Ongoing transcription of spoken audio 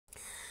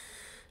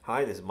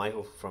Hi, this is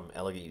Michael from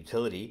Elegant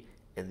Utility,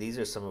 and these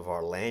are some of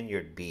our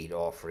lanyard bead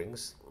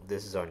offerings.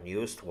 This is our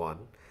newest one.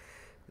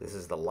 This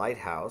is the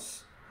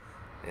lighthouse,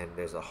 and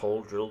there's a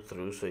hole drilled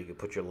through so you can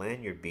put your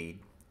lanyard bead.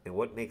 And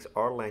what makes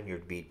our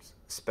lanyard bead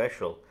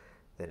special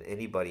than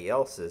anybody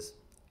else's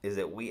is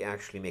that we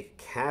actually make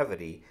a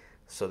cavity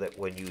so that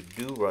when you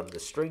do run the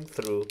string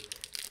through,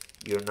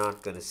 you're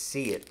not going to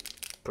see it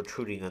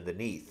protruding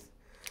underneath.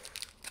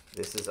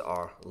 This is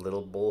our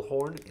little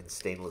bullhorn in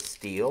stainless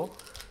steel.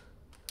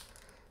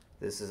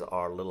 This is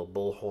our little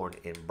bullhorn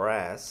in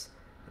brass,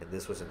 and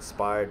this was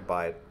inspired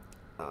by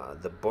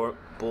the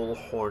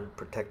bullhorn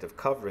protective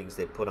coverings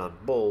they put on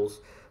bulls,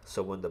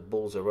 so when the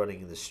bulls are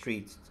running in the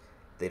streets,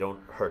 they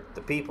don't hurt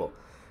the people.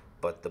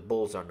 But the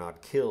bulls are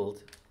not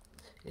killed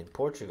in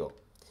Portugal.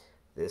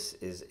 This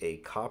is a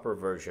copper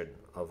version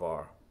of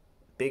our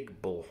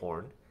big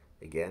bullhorn,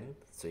 again,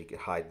 so you can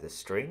hide the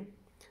string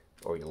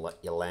or your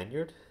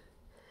lanyard.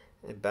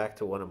 And back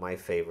to one of my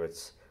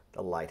favorites,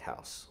 the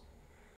lighthouse.